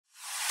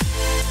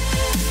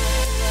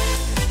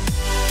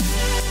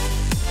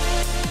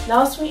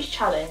Last week's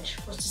challenge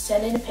was to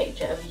send in a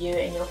picture of you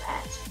and your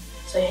pet,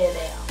 so here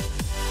they are.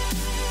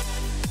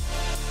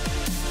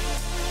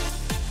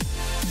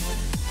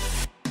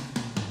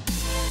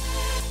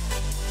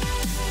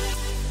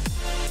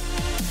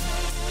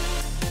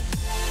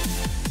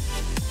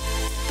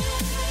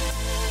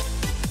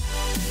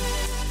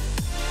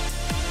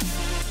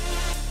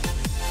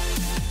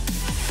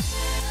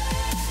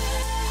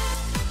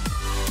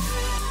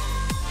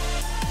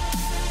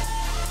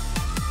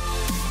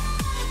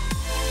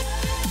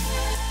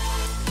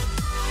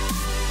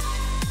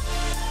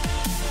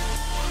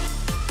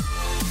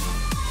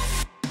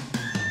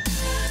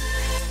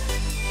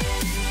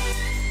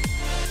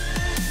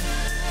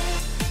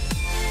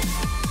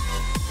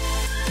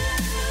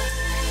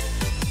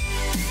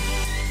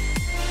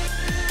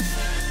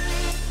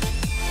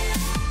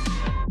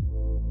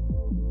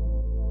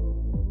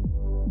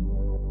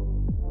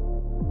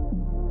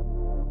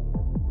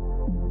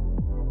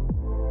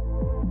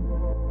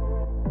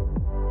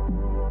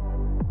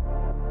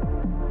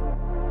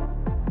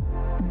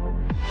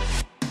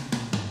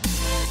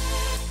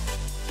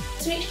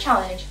 This week's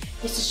challenge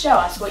is to show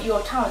us what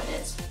your talent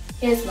is.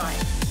 Here's mine.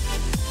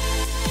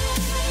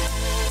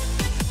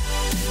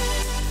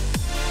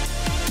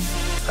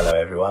 Hello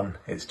everyone,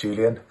 it's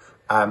Julian,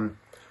 and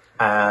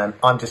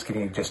I'm just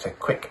giving you just a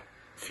quick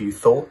few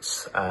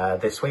thoughts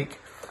this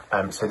week.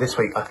 So this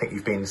week I think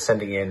you've been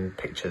sending in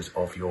pictures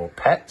of your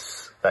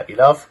pets that you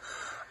love,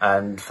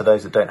 and for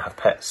those that don't have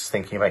pets,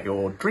 thinking about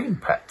your dream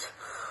pet.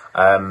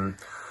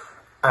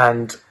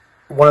 And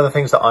one of the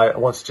things that I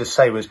wanted to just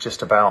say was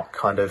just about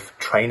kind of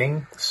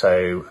training.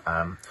 So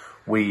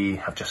we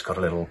have just got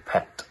a little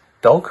pet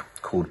dog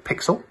called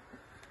Pixel.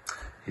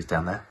 He's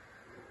down there,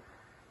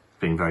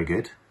 being very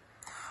good.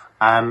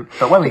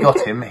 But when we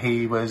got him,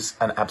 he was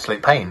an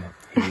absolute pain.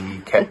 He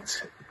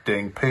kept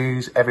doing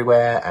poos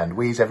everywhere and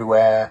wheeze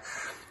everywhere.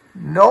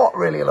 Not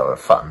really a lot of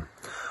fun.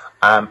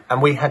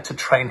 And we had to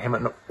train him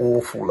an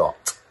awful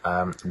lot.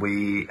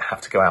 We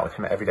have to go out with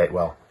him every day.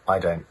 Well, I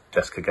don't.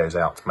 Jessica goes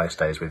out most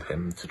days with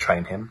him to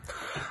train him.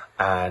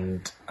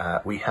 And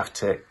we have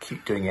to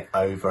keep doing it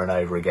over and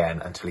over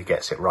again until he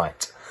gets it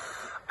right.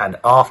 And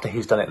after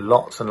he's done it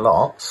lots and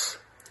lots,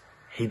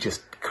 he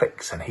just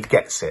clicks and he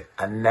gets it.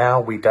 And now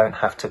we don't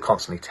have to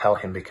constantly tell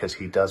him, because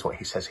he does what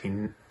he says.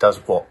 He does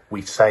what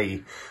we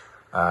say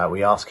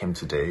we ask him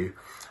to do,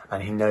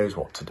 and he knows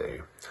what to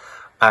do.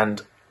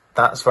 And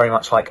that's very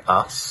much like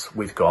us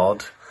with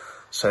God.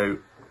 So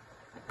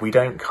we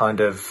don't kind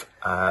of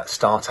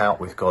start out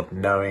with God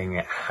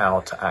knowing how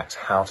to act,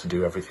 how to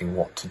do everything,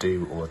 what to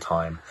do all the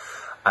time.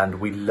 And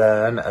we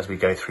learn as we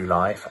go through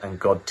life, and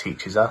God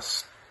teaches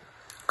us.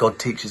 God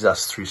teaches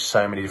us through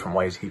so many different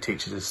ways. He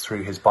teaches us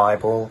through his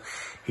Bible.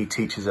 He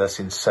teaches us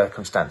in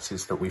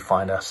circumstances that we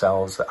find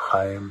ourselves at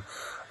home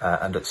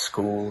and at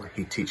school.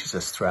 He teaches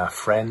us through our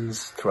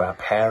friends, through our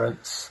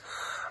parents,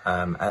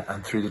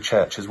 and through the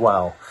church as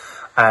well.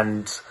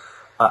 And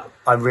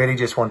I really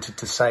just wanted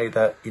to say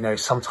that, you know,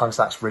 sometimes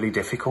that's really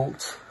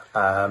difficult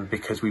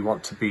because we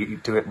want to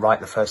do it right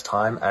the first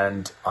time.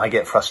 And I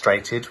get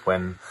frustrated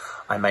when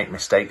I make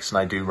mistakes and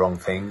I do wrong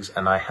things,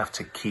 and I have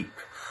to keep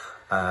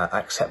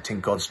accepting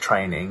God's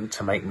training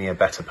to make me a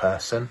better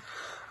person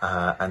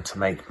and to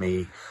make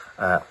me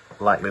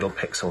like little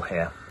Pixel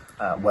here,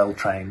 well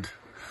trained.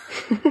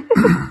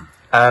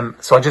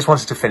 So I just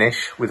wanted to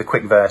finish with a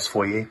quick verse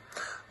for you.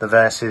 The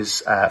verse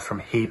is from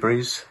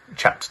Hebrews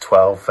chapter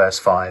 12 verse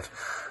 5,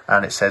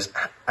 and it says,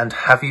 "And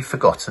have you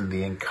forgotten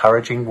the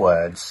encouraging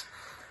words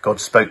God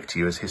spoke to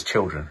you as his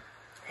children?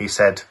 He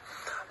said,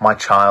 'My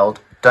child,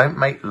 don't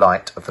make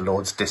light of the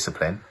Lord's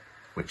discipline,'"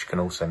 which can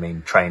also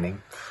mean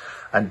training,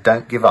 "and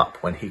don't give up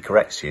when he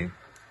corrects you."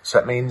 So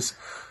it means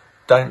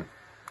don't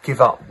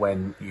give up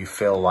when you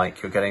feel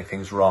like you're getting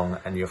things wrong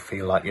and you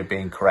feel like you're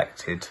being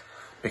corrected,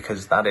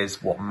 because that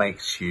is what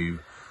makes you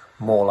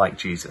more like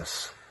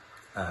Jesus.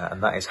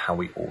 And that is how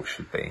we all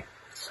should be.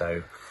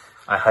 So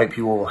I hope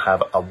you all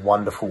have a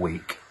wonderful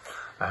week,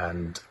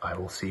 and I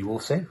will see you all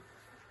soon.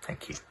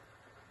 Thank you.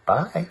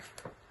 Bye.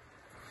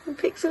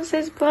 Pixel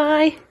says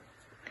bye.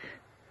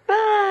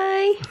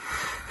 Bye.